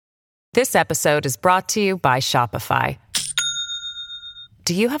This episode is brought to you by Shopify.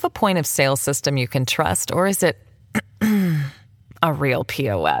 Do you have a point of sale system you can trust, or is it a real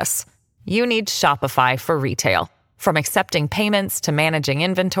POS? You need Shopify for retail. From accepting payments to managing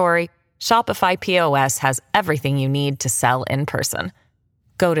inventory, Shopify POS has everything you need to sell in person.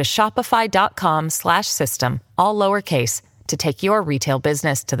 Go to shopify.com/system, all lowercase, to take your retail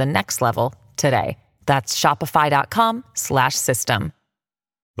business to the next level today. That's shopify.com/system.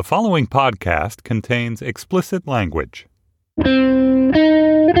 The following podcast contains explicit language.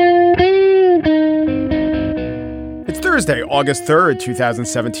 It's Thursday, August 3rd,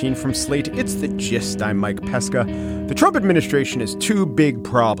 2017. From Slate, it's The Gist. I'm Mike Pesca. The Trump administration has two big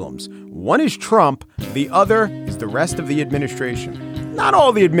problems. One is Trump. The other is the rest of the administration. Not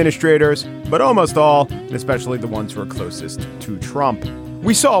all the administrators, but almost all, and especially the ones who are closest to Trump.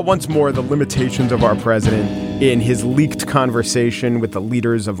 We saw once more the limitations of our president in his leaked conversation with the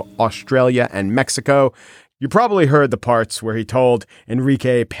leaders of Australia and Mexico. You probably heard the parts where he told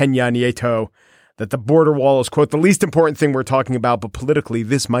Enrique Peña Nieto that the border wall is, quote, the least important thing we're talking about, but politically,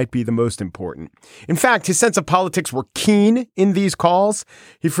 this might be the most important. In fact, his sense of politics were keen in these calls.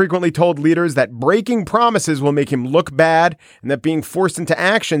 He frequently told leaders that breaking promises will make him look bad and that being forced into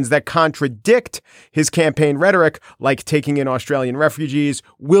actions that contradict his campaign rhetoric, like taking in Australian refugees,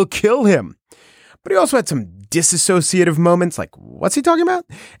 will kill him. But he also had some disassociative moments, like, what's he talking about?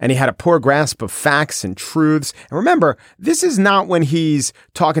 And he had a poor grasp of facts and truths. And remember, this is not when he's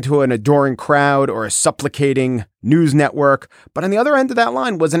talking to an adoring crowd or a supplicating news network. But on the other end of that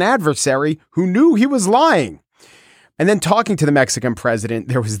line was an adversary who knew he was lying. And then talking to the Mexican president,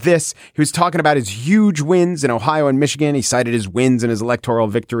 there was this. He was talking about his huge wins in Ohio and Michigan. He cited his wins and his electoral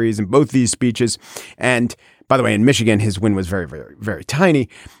victories in both these speeches. And by the way, in Michigan, his win was very, very, very tiny.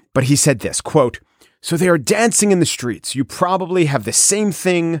 But he said this, quote, "So they are dancing in the streets. You probably have the same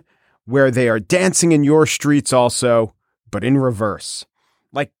thing where they are dancing in your streets also, but in reverse."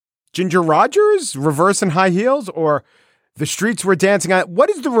 Like Ginger Rogers, reverse in high heels, or the streets were dancing on.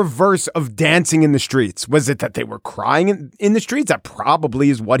 What is the reverse of dancing in the streets? Was it that they were crying in the streets? That probably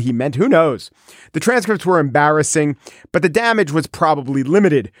is what he meant. Who knows? The transcripts were embarrassing, but the damage was probably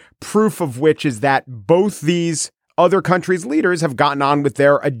limited. Proof of which is that both these other countries' leaders have gotten on with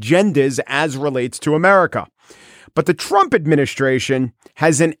their agendas as relates to America. But the Trump administration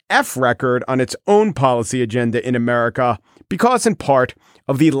has an F record on its own policy agenda in America because, in part,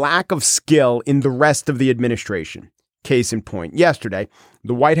 of the lack of skill in the rest of the administration. Case in point, yesterday,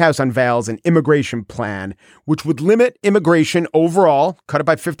 the White House unveils an immigration plan which would limit immigration overall, cut it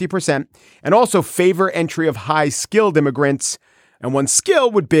by 50%, and also favor entry of high-skilled immigrants. And one skill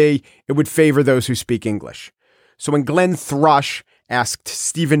would be it would favor those who speak English. So when Glenn Thrush asked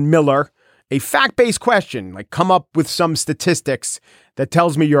Stephen Miller a fact-based question, like come up with some statistics that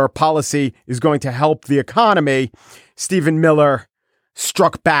tells me your policy is going to help the economy, Stephen Miller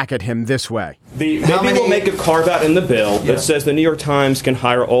struck back at him this way. Maybe we'll make a carve-out in the bill that says the New York Times can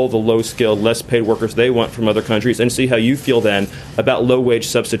hire all the low-skilled, less-paid workers they want from other countries and see how you feel then about low-wage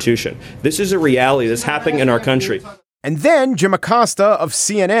substitution. This is a reality that's happening in our country. And then Jim Acosta of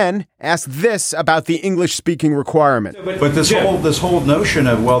CNN asked this about the English-speaking requirement. But this whole notion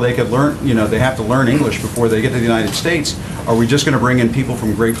of, well, they could learn, they have to learn English before they get to the United States. Are we just going to bring in people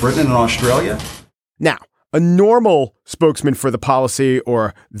from Great Britain and Australia? Now, a normal spokesman for the policy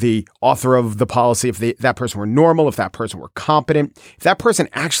or the author of the policy, if that person were normal, if that person were competent, if that person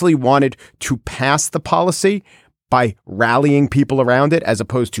actually wanted to pass the policy by rallying people around it, as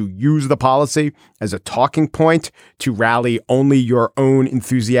opposed to use the policy as a talking point to rally only your own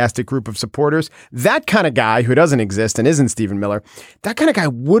enthusiastic group of supporters, that kind of guy who doesn't exist and isn't Stephen Miller, that kind of guy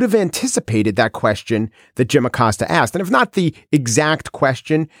would have anticipated that question that Jim Acosta asked. And if not the exact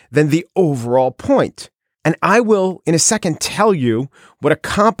question, then the overall point. And I will, in a second, tell you what a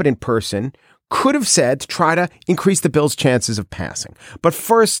competent person could have said to try to increase the bill's chances of passing. But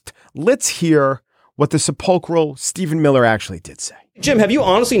first, let's hear what the sepulchral Stephen Miller actually did say. Jim, have you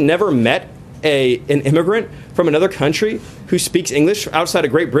honestly never met an immigrant from another country who speaks English outside of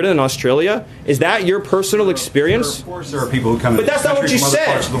Great Britain and Australia? Is that your personal experience? Of course, there are people who come. But that's not what you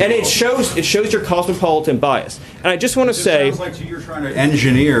said, and it shows your cosmopolitan bias. And I just want to say, it sounds like you're trying to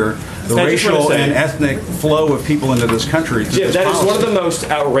engineer the racial and ethnic flow of people into this country. Jim, that is one of the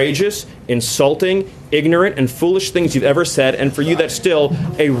most outrageous, insulting, ignorant, and foolish things you've ever said. And for you, that's still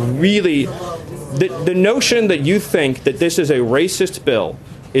a really the notion that you think that this is a racist bill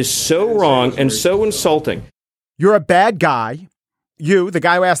is so wrong and so insulting. You're a bad guy. You, the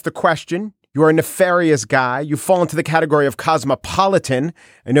guy who asked the question, You are a nefarious guy. You fall into the category of cosmopolitan.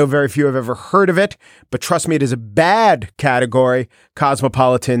 I know very few have ever heard of it, but trust me, it is a bad category.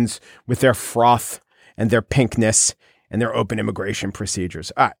 Cosmopolitans with their froth and their pinkness and their open immigration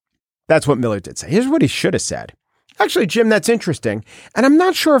procedures. All right. That's what Miller did say. Here's what he should have said. Actually, Jim, that's interesting. And I'm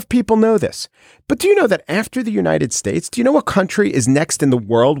not sure if people know this, but do you know that after the United States, do you know what country is next in the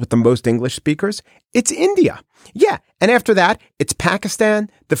world with the most English speakers? It's India. Yeah. And after that, it's Pakistan,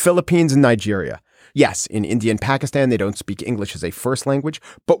 the Philippines, and Nigeria. Yes, in India and Pakistan, they don't speak English as a first language,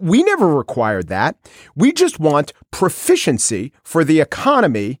 but we never required that. We just want proficiency for the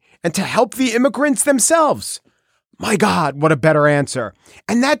economy and to help the immigrants themselves. My God, what a better answer.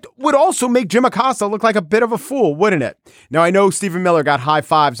 And that would also make Jim Acosta look like a bit of a fool, wouldn't it? Now, I know Stephen Miller got high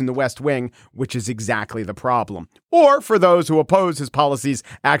fives in the West Wing, which is exactly the problem. Or for those who oppose his policies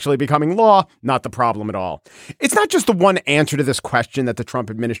actually becoming law, not the problem at all. It's not just the one answer to this question that the Trump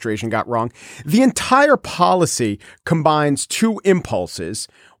administration got wrong. The entire policy combines two impulses.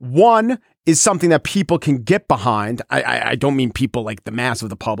 One is something that people can get behind. I don't mean people like the mass of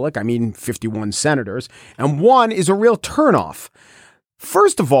the public. I mean 51 senators. And one is a real turnoff.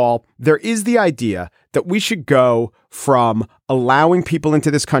 First of all, there is the idea that we should go from allowing people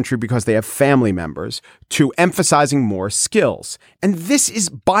into this country because they have family members to emphasizing more skills. And this is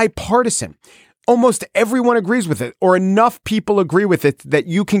bipartisan. Almost everyone agrees with it, or enough people agree with it that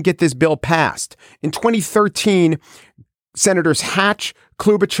you can get this bill passed. In 2013, Senators Hatch,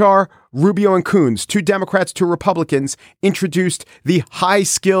 Klobuchar, Rubio, and Coons, 2 Democrats, 2 Republicans, introduced the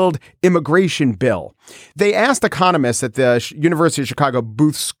high-skilled immigration bill. They asked economists at the University of Chicago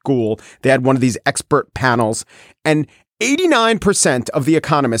Booth School, they had one of these expert panels, and 89% of the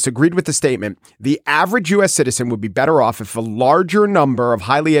economists agreed with the statement, the average U.S. citizen would be better off if a larger number of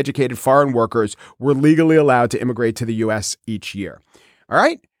highly educated foreign workers were legally allowed to immigrate to the U.S. each year. All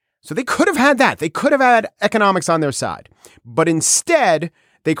right? So they could have had that. They could have had economics on their side. But instead,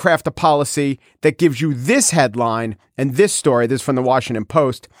 they craft a policy that gives you this headline and this story. This is from the Washington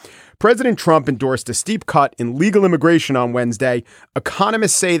Post. President Trump endorsed a steep cut in legal immigration on Wednesday.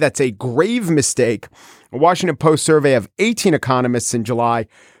 Economists say that's a grave mistake. A Washington Post survey of 18 economists in July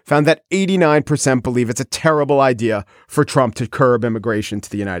found that 89% believe it's a terrible idea for Trump to curb immigration to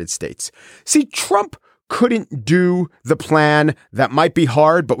the United States. See, Trump couldn't do the plan that might be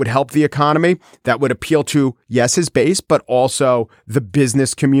hard, but would help the economy, that would appeal to, yes, his base, but also the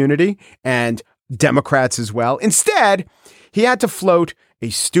business community and Democrats as well. Instead, he had to float a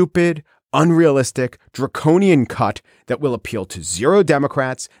stupid, unrealistic, draconian cut that will appeal to 0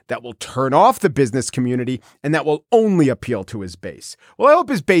 Democrats, that will turn off the business community, and that will only appeal to his base. Well, I hope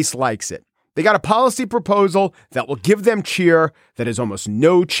his base likes it. They got a policy proposal that will give them cheer that has almost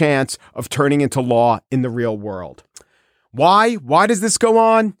no chance of turning into law in the real world. Why? Why does this go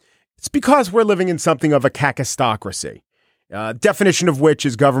on? It's because we're living in something of a kakistocracy. Definition of which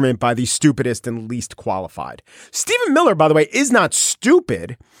is government by the stupidest and least qualified. Stephen Miller, by the way, is not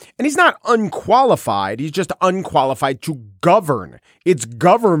stupid, and he's not unqualified. He's just unqualified to govern. It's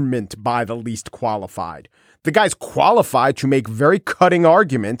government by the least qualified. The guy's qualified to make very cutting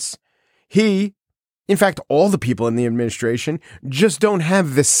arguments. He, in fact, all the people in the administration just don't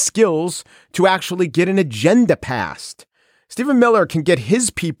have the skills to actually get an agenda passed. Stephen Miller can get his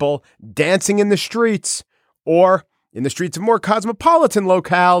people dancing in the streets, or in the streets of more cosmopolitan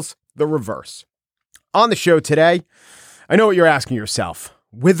locales, the reverse. On the show today, I know what you're asking yourself.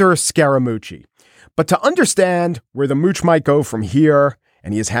 Whither Scaramucci? But to understand where the Mooch might go from here,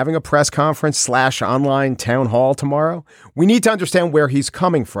 and he is having a press conference / online town hall tomorrow, we need to understand where he's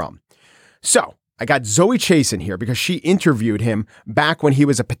coming from. So I got Zoe Chace in here because she interviewed him back when he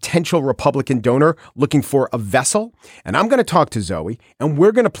was a potential Republican donor looking for a vessel. And I'm going to talk to Zoe, and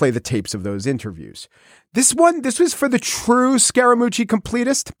we're going to play the tapes of those interviews. This was for the true Scaramucci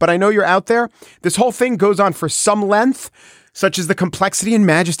completist, but I know you're out there. This whole thing goes on for some length, such as the complexity and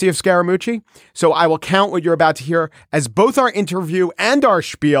majesty of Scaramucci. So I will count what you're about to hear as both our interview and our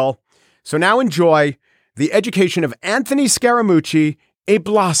spiel. So now enjoy the education of Anthony Scaramucci, a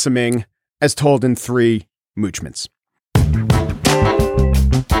blossoming, as told in 3 Moochments.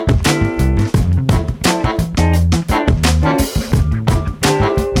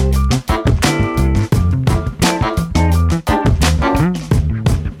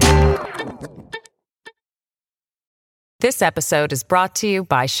 This episode is brought to you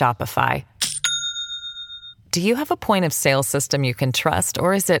by Shopify. Do you have a point of sale system you can trust,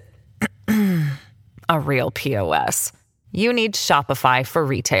 or is it a real POS? You need Shopify for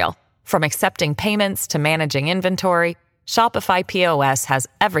retail. From accepting payments to managing inventory, Shopify POS has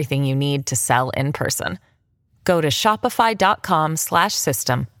everything you need to sell in person. Go to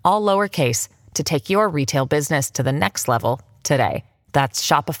shopify.com/system, all lowercase, to take your retail business to the next level today. That's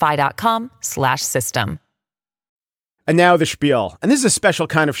shopify.com/system. And now the spiel. And this is a special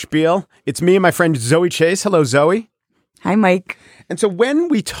kind of spiel. It's me and my friend Zoe Chace. Hello, Zoe. Hi, Mike. And so when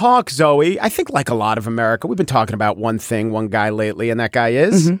we talk, Zoe, I think like a lot of America, we've been talking about one thing, one guy lately, and that guy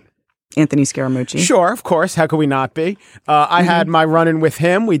is... Anthony Scaramucci. Sure, of course. How could we not be? I had my run-in with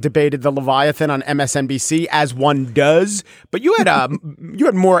him. We debated the Leviathan on MSNBC, as one does. But you had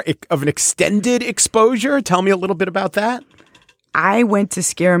more of an extended exposure. Tell me a little bit about that. I went to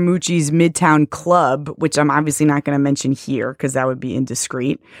Scaramucci's Midtown Club, which I'm obviously not going to mention here because that would be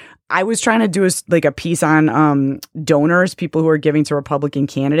indiscreet. I was trying to do a piece on donors, people who are giving to Republican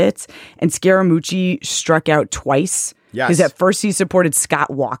candidates, and Scaramucci struck out twice. Yes. Because at first he supported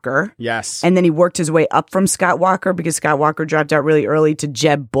Scott Walker. Yes. And then he worked his way up from Scott Walker because Scott Walker dropped out really early to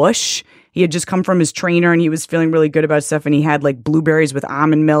Jeb Bush. He had just come from his trainer and he was feeling really good about stuff. And he had like blueberries with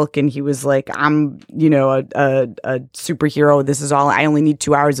almond milk. And he was like, I'm, a superhero. This is all. I only need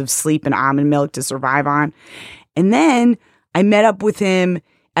 2 hours of sleep and almond milk to survive on. And then I met up with him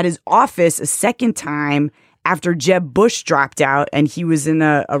at his office a second time after Jeb Bush dropped out and he was in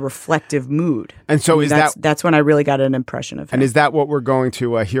a reflective mood. And so that's when I really got an impression of him. And is that what we're going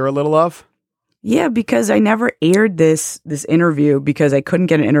to hear a little of? Yeah, because I never aired this interview because I couldn't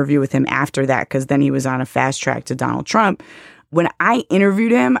get an interview with him after that because then he was on a fast track to Donald Trump. When I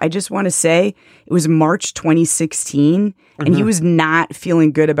interviewed him, I just want to say it was March 2016 and he was not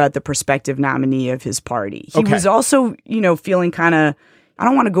feeling good about the prospective nominee of his party. He was also, feeling kind of, I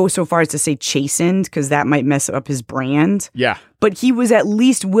don't want to go so far as to say chastened because that might mess up his brand. Yeah. But he was at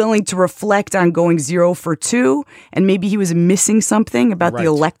least willing to reflect on going 0 for 2 and maybe he was missing something about the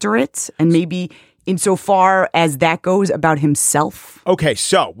electorate and maybe insofar as that goes about himself. Okay,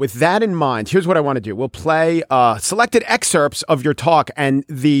 so with that in mind, here's what I want to do. We'll play selected excerpts of your talk and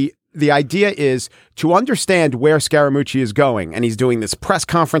the idea is to understand where Scaramucci is going. And he's doing this press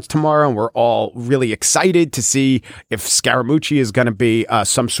conference tomorrow, and we're all really excited to see if Scaramucci is going to be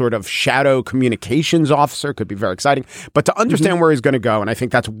some sort of shadow communications officer. Could be very exciting. But to understand where he's going to go, and I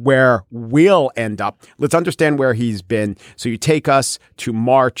think that's where we'll end up, let's understand where he's been. So you take us to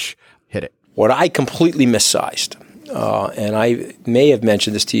March. Hit it. What I completely missized, and I may have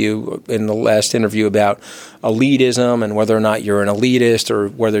mentioned this to you in the last interview about elitism and whether or not you're an elitist or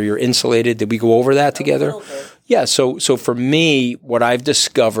whether you're insulated. Did we go over that together? Yeah. So for me, what I've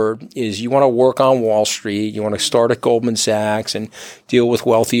discovered is you want to work on Wall Street. You want to start at Goldman Sachs and deal with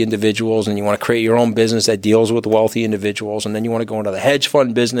wealthy individuals, and you want to create your own business that deals with wealthy individuals. And then you want to go into the hedge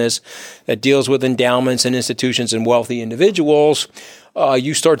fund business that deals with endowments and institutions and wealthy individuals.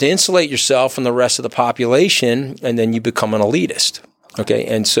 You start to insulate yourself from the rest of the population, and then you become an elitist. Okay.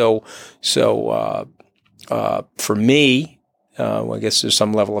 And so for me, I guess there's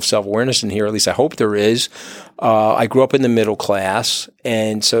some level of self-awareness in here, at least I hope there is. I grew up in the middle class,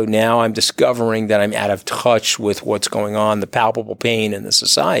 and so now I'm discovering that I'm out of touch with what's going on, the palpable pain in the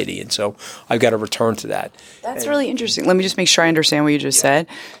society, and so I've got to return to that. That's really interesting. Let me just make sure I understand what you just said.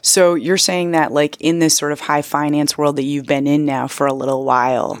 So you're saying that like in this sort of high finance world that you've been in now for a little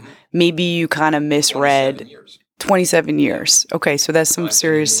while, maybe you kind of misread 27 years. Okay, so that's some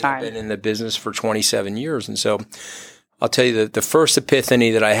serious time. I've been in the business for 27 years, and so I'll tell you that the first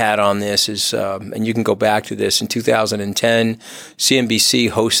epiphany that I had on this is, and you can go back to this, in 2010, CNBC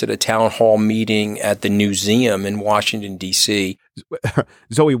hosted a town hall meeting at the Newseum in Washington, D.C.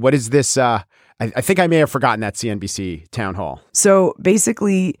 Zoe, what is this? I think I may have forgotten that CNBC town hall. So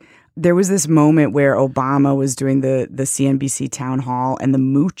basically, there was this moment where Obama was doing the CNBC town hall and the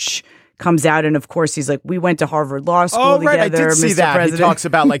Mooch comes out, and of course he's like, we went to Harvard Law School together. I did see Mr. that. President. He talks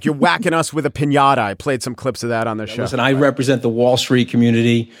about like you're whacking us with a piñata. I played some clips of that on the show. Listen, I represent the Wall Street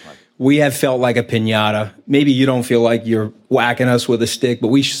community. We have felt like a piñata. Maybe you don't feel like you're whacking us with a stick, but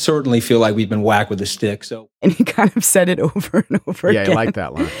we certainly feel like we've been whacked with a stick. So, and he kind of said it over and over again. Yeah, I like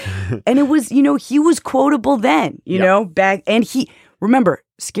that line. And it was, he was quotable then, back, and remember,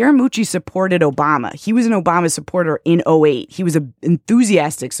 Scaramucci supported Obama. He was an Obama supporter in 2008. He was an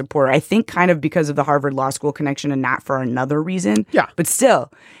enthusiastic supporter, I think kind of because of the Harvard Law School connection and not for another reason. Yeah. But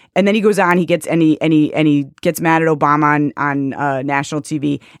still. And then he goes on, he gets mad at Obama on national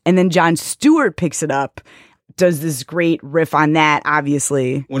TV. And then Jon Stewart picks it up, does this great riff on that,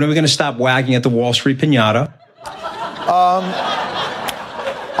 obviously. When are we going to stop whacking at the Wall Street piñata?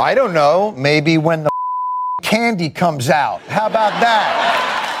 I don't know. Maybe when the candy comes out. How about that?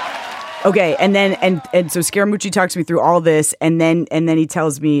 Okay, and then and so Scaramucci talks me through all this, and then he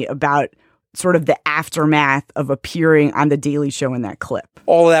tells me about sort of the aftermath of appearing on The Daily Show in that clip?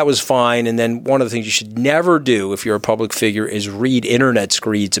 All of that was fine. And then one of the things you should never do if you're a public figure is read internet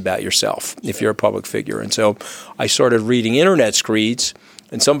screeds about yourself if you're a public figure. And so I started reading internet screeds,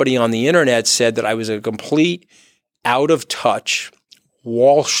 and somebody on the internet said that I was a complete out-of-touch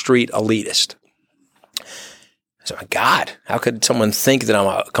Wall Street elitist. So, my God, how could someone think that I'm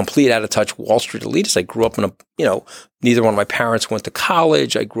a complete out-of-touch Wall Street elitist? I grew up in neither one of my parents went to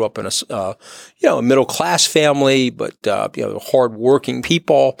college. I grew up in a middle-class family, but, hard-working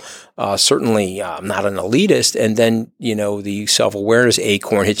people. Certainly, I'm not an elitist. And then, the self-awareness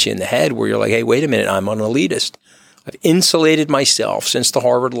acorn hits you in the head where you're like, hey, wait a minute, I'm an elitist. I've insulated myself since the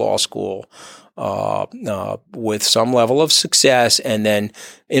Harvard Law School with some level of success and then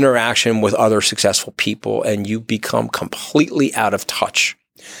interaction with other successful people, and you become completely out of touch.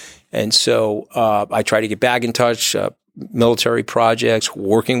 And so I try to get back in touch, military projects,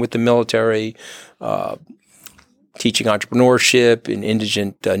 working with the military, teaching entrepreneurship in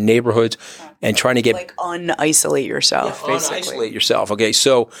indigent neighborhoods, and trying to get— Like un-isolate yourself, basically. Un-isolate yourself. Okay,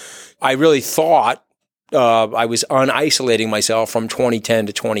 so I really thought I was un-isolating myself from 2010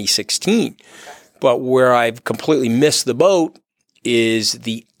 to 2016. But where I've completely missed the boat is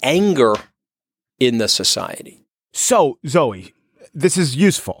the anger in the society. So, Zoe, this is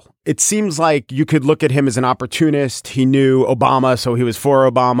useful. It seems like you could look at him as an opportunist. He knew Obama, so he was for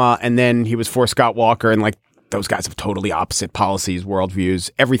Obama, and then he was for Scott Walker, and those guys have totally opposite policies,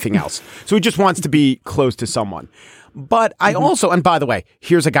 worldviews, everything else. So he just wants to be close to someone. But I also, and by the way,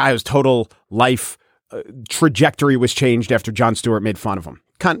 here's a guy whose total life trajectory was changed after Jon Stewart made fun of him.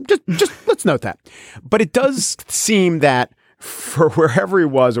 Just let's note that. But it does seem that for wherever he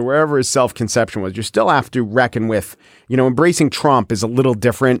was or wherever his self-conception was, you still have to reckon with, embracing Trump is a little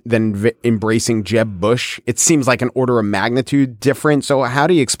different than embracing Jeb Bush. It seems like an order of magnitude different. So how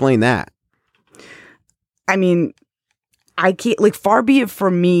do you explain that? I mean, I can't, far be it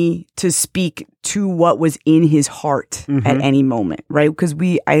from me to speak to what was in his heart at any moment, right? Because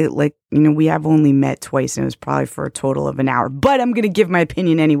we have only met twice, and it was probably for a total of an hour. But I'm going to give my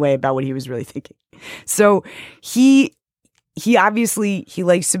opinion anyway about what he was really thinking. So he obviously, he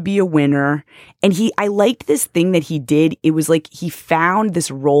likes to be a winner, and I liked this thing that he did. It was like he found this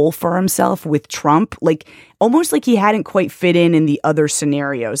role for himself with Trump, almost like he hadn't quite fit in the other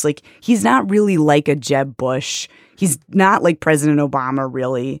scenarios. He's not really like a Jeb Bush. He's not like President Obama,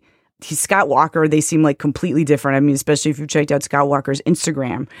 really. He's Scott Walker. They seem like completely different. I mean, especially if you checked out Scott Walker's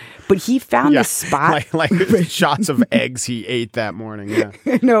Instagram. But he found this spot. Like shots of eggs he ate that morning. Yeah.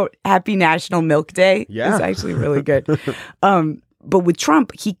 No, Happy National Milk Day. Yeah. It's actually really good. But with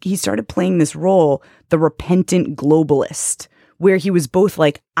Trump, he started playing this role, the repentant globalist, where he was both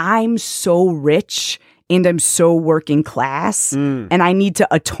like, I'm so rich and I'm so working class, and I need to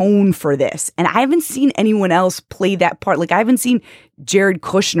atone for this. And I haven't seen anyone else play that part. I haven't seen Jared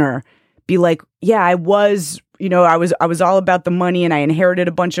Kushner be like, yeah, I was all about the money, and I inherited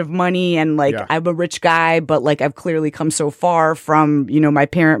a bunch of money, and I'm a rich guy, but I've clearly come so far from,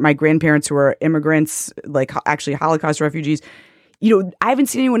 my grandparents who are immigrants, actually Holocaust refugees. I haven't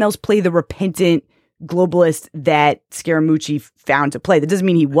seen anyone else play the repentant globalist that Scaramucci found to play. That doesn't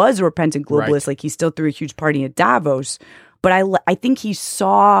mean he was a repentant globalist. Right. He still threw a huge party at Davos. But I think he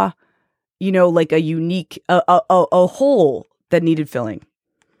saw, a unique, a hole that needed filling.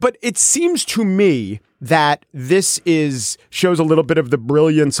 But it seems to me that this shows a little bit of the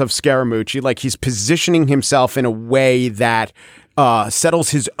brilliance of Scaramucci. He's positioning himself in a way that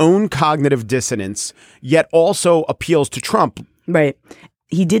settles his own cognitive dissonance, yet also appeals to Trump. Right.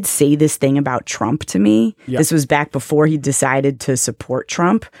 He did say this thing about Trump to me. Yep. This was back before he decided to support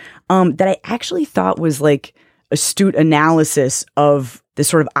Trump, that I actually thought was astute analysis of the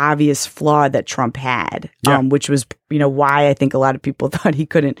sort of obvious flaw that Trump had, which was, why I think a lot of people thought he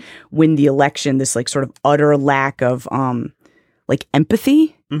couldn't win the election. This sort of utter lack of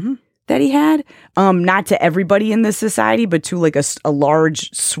empathy that he had, not to everybody in the society, but to a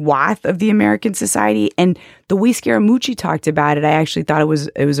large swath of the American society. And the way Scaramucci talked about it, I actually thought it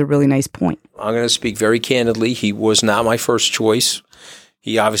was a really nice point. I'm going to speak very candidly. He was not my first choice.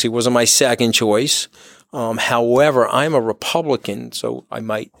 He obviously wasn't my second choice. However, I'm a Republican, so I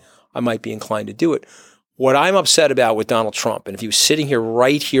might be inclined to do it. What I'm upset about with Donald Trump, and if he was sitting here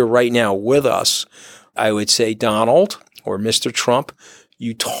right now with us, I would say, Donald or Mr. Trump,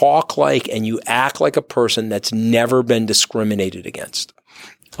 you talk like and you act like a person that's never been discriminated against.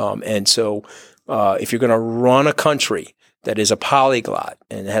 And so if you're going to run a country that is a polyglot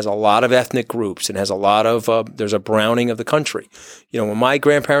and has a lot of ethnic groups and has a lot of there's a browning of the country. When my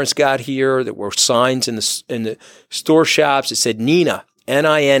grandparents got here, there were signs in the store shops that said Nina,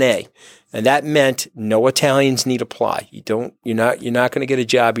 Nina. And that meant no Italians need apply. You're not going to get a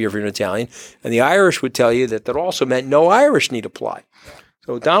job here if you're an Italian. And the Irish would tell you that also meant no Irish need apply.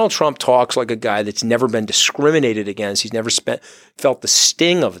 So Donald Trump talks like a guy that's never been discriminated against. He's never felt the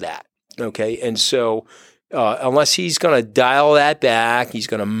sting of that. Okay. And so unless he's going to dial that back, he's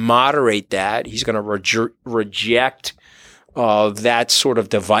going to moderate that, he's going to reject that sort of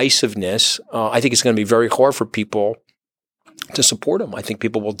divisiveness, I think it's going to be very hard for people to support him. I think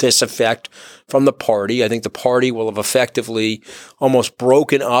people will disaffect from the party. I think the party will have effectively almost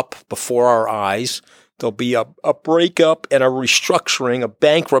broken up before our eyes. There'll be a breakup and a restructuring, a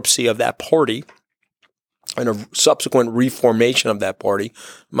bankruptcy of that party, and a subsequent reformation of that party.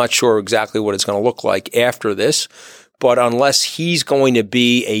 I'm not sure exactly what it's going to look like after this, but unless he's going to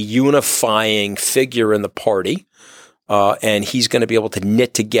be a unifying figure in the party, and he's going to be able to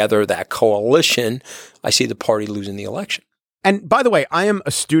knit together that coalition, I see the party losing the election. And by the way, I am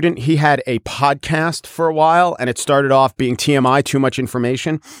a student. He had a podcast for a while, and it started off being TMI, too much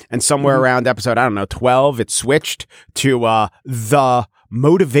information. And somewhere around episode, 12, it switched to the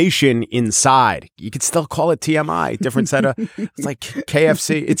motivation inside. You could still call it TMI. Different set of, it's like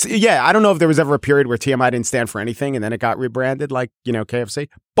KFC. I don't know if there was ever a period where TMI didn't stand for anything, and then it got rebranded like, KFC.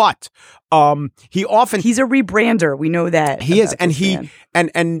 But he's a rebrander. We know that he is, and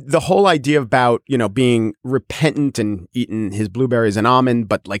the whole idea about being repentant and eating his blueberries and almond,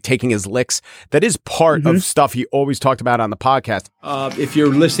 but like taking his licks, that is part of stuff he always talked about on the podcast. If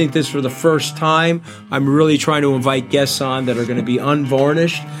you're listening to this for the first time, I'm really trying to invite guests on that are going to be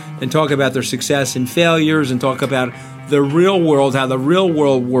unvarnished and talk about their success and failures and talk about the real world, how the real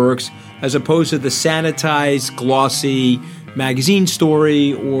world works, as opposed to the sanitized, glossy magazine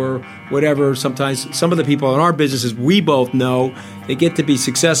story or whatever. Sometimes some of the people in our businesses, we both know, they get to be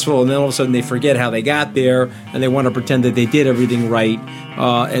successful and then all of a sudden they forget how they got there and they want to pretend that they did everything right.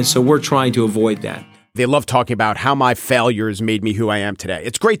 And so we're trying to avoid that. They love talking about how my failures made me who I am today.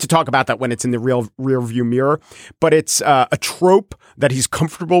 It's great to talk about that when it's in the rear view mirror, but it's a trope that he's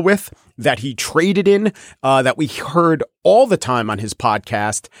comfortable with, that he traded in, that we heard all the time on his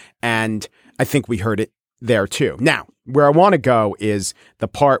podcast, and I think we heard it there too. Now, where I want to go is the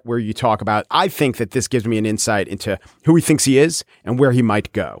part where you talk about, I think that this gives me an insight into who he thinks he is and where he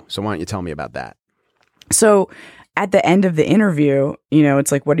might go. So why don't you tell me about that? So at the end of the interview,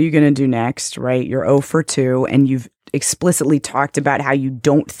 it's like, what are you going to do next, right? You're 0 for 2, and you've explicitly talked about how you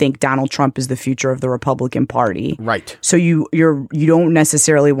don't think Donald Trump is the future of the Republican Party. Right. So you don't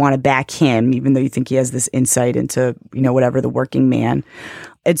necessarily want to back him, even though you think he has this insight into, whatever, the working man.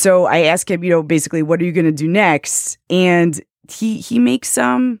 And so I ask him, basically, what are you going to do next? And he makes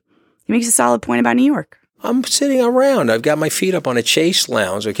a solid point about New York. I'm sitting around. I've got my feet up on a Chase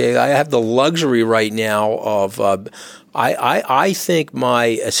lounge. Okay, I have the luxury right now of I think my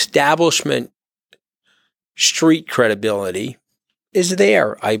establishment street credibility is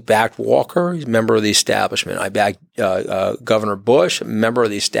there. I backed Walker, he's a member of the establishment. I backed Governor Bush, a member of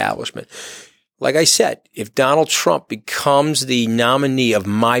the establishment. Like I said, if Donald Trump becomes the nominee of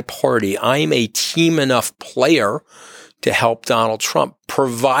my party, I'm a team enough player to help Donald Trump,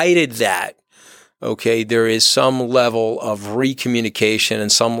 provided that, okay, there is some level of recommunication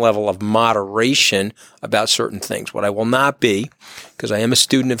and some level of moderation about certain things. What I will not be, because I am a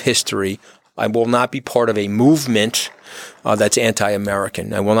student of history, I will not be part of a movement that's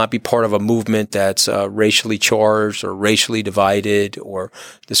anti-American. I will not be part of a movement that's racially charged or racially divided or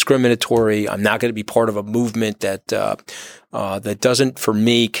discriminatory. I'm not going to be part of a movement that that doesn't, for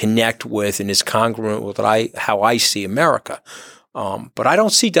me, connect with and is congruent with how I see America. But I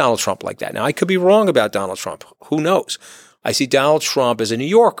don't see Donald Trump like that. Now, I could be wrong about Donald Trump. Who knows? I see Donald Trump as a New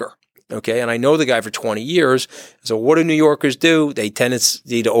Yorker. Okay, and I know the guy for 20 years. So what do New Yorkers do? They tend to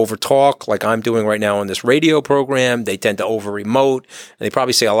overtalk, like I'm doing right now on this radio program. They tend to over-emote, and they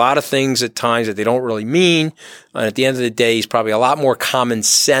probably say a lot of things at times that they don't really mean. And at the end of the day, he's probably a lot more common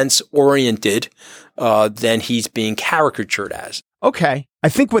sense oriented than he's being caricatured as. Okay. I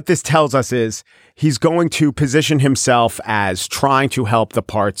think what this tells us is he's going to position himself as trying to help the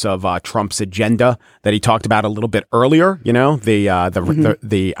parts of Trump's agenda that he talked about a little bit earlier.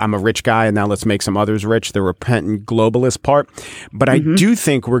 The I'm a rich guy and now let's make some others rich, the repentant globalist part. But I do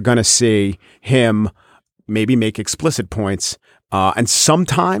think we're going to see him maybe make explicit points and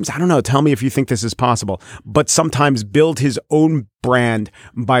sometimes, I don't know, tell me if you think this is possible, but sometimes build his own brand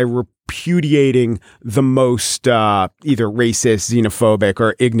by repudiating the most either racist, xenophobic,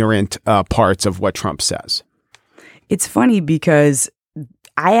 or ignorant parts of what Trump says. It's funny because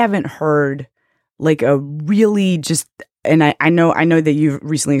I haven't heard like a really just and I know that you've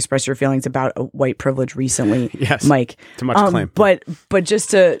recently expressed your feelings about white privilege recently, yes, Mike. Too much claim. But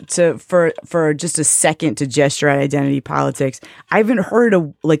just for just a second to gesture at identity politics, I haven't heard a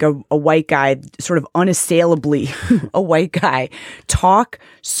white guy, sort of unassailably a white guy, talk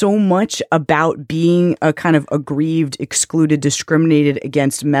so much about being a kind of aggrieved, excluded, discriminated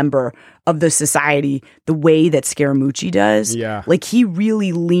against member of the society the way that Scaramucci does. Yeah. Like, he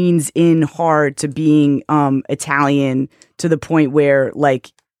really leans in hard to being Italian to the point where,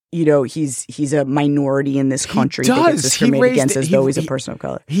 like, you know, he's a minority in this country that gets discriminated against as though he's a person of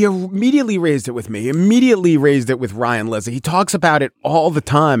color. He immediately raised it with me. He immediately raised it with Ryan Leslie. He talks about it all the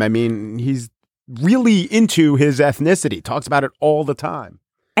time. I mean, he's really into his ethnicity. Talks about it all the time.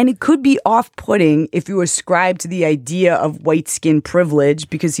 And it could be off-putting if you ascribe to the idea of white skin privilege,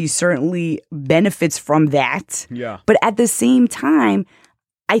 because he certainly benefits from that. Yeah. But at the same time,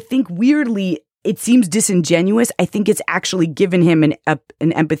 I think weirdly, it seems disingenuous. I think it's actually given him an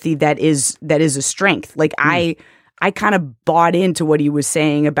empathy that is a strength. Like, I kind of bought into what he was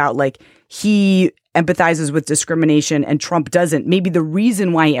saying about, like, he empathizes with discrimination and Trump doesn't. Maybe the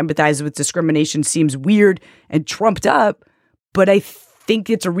reason why he empathizes with discrimination seems weird and trumped up, but I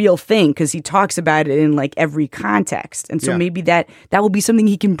think it's a real thing because he talks about it in, like, every context. And so maybe that will be something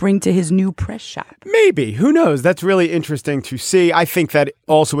he can bring to his new press shop. Maybe. Who knows? That's really interesting to see. I think that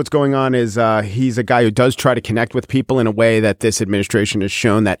also what's going on is he's a guy who does try to connect with people in a way that this administration has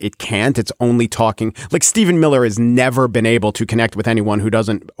shown that it can't. It's only talking. Like, Stephen Miller has never been able to connect with anyone who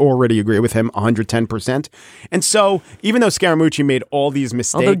doesn't already agree with him 110%. And so even though Scaramucci made all these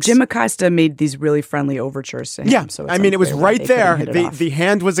mistakes. Although Jim Acosta made these really friendly overtures to him. Yeah. So I mean, it was right there. The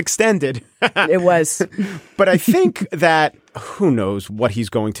hand was extended. It was. But I think that who knows what he's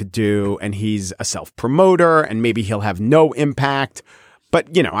going to do, and he's a self-promoter, and maybe he'll have no impact.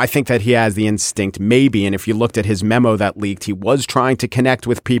 But, you know, I think that he has the instinct, maybe, and if you looked at his memo that leaked, he was trying to connect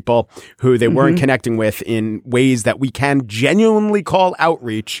with people who they weren't connecting with in ways that we can genuinely call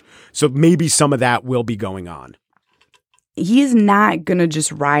outreach. So maybe some of that will be going on. He is not going to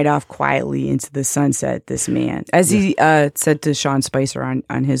just ride off quietly into the sunset, this man. As he said to Sean Spicer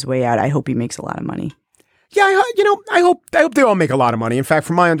on his way out, I hope he makes a lot of money. Yeah, I hope they all make a lot of money. In fact,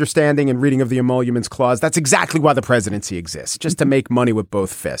 from my understanding and reading of the emoluments clause, that's exactly why the presidency exists, just to make money with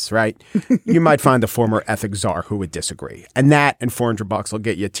both fists, right? You might find a former ethics czar who would disagree. And that and $400 will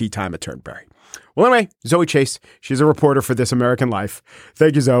get you a tea time at Turnberry. Well, anyway, Zoe Chace, she's a reporter for This American Life.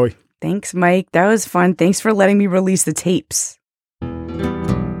 Thank you, Zoe. Thanks, Mike. That was fun. Thanks for letting me release the tapes.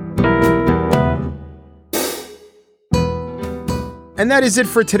 And that is it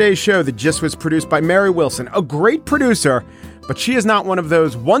for today's show. The Gist was produced by Mary Wilson, a great producer, but she is not one of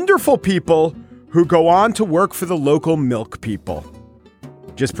those wonderful people who go on to work for the local milk people.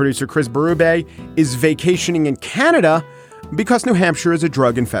 Gist producer Chris Berube is vacationing in Canada because New Hampshire is a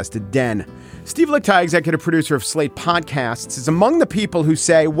drug-infested den. Steve Lichtai, executive producer of Slate Podcasts, is among the people who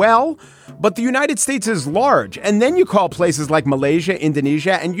say, well, but the United States is large. And then you call places like Malaysia,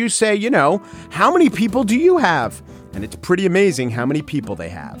 Indonesia, and you say, you know, how many people do you have? And it's pretty amazing how many people they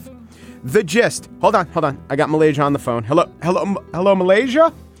have. The Gist. Hold on. I got Malaysia on the phone. Hello,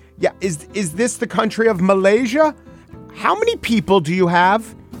 Malaysia? Yeah, is this the country of Malaysia? How many people do you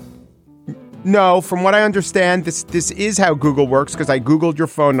have? No, from what I understand, this is how Google works, because I Googled your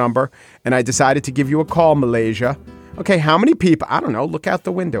phone number and I decided to give you a call, Malaysia. Okay, how many people? I don't know. Look out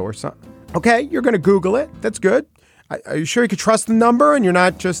the window or something. Okay, you're going to Google it. That's good. Are you sure you could trust the number and you're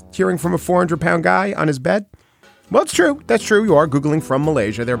not just hearing from a 400-pound guy on his bed? Well, it's true. That's true. You are Googling from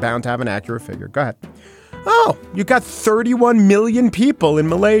Malaysia. They're bound to have an accurate figure. Go ahead. Oh, you got 31 million people in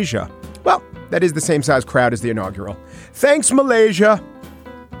Malaysia. Well, that is the same size crowd as the inaugural. Thanks, Malaysia.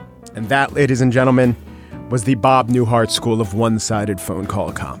 And that, ladies and gentlemen, was the Bob Newhart School of One-Sided Phone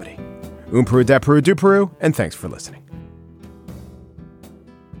Call Comedy. Peru, de Peru, du Peru, and thanks for listening.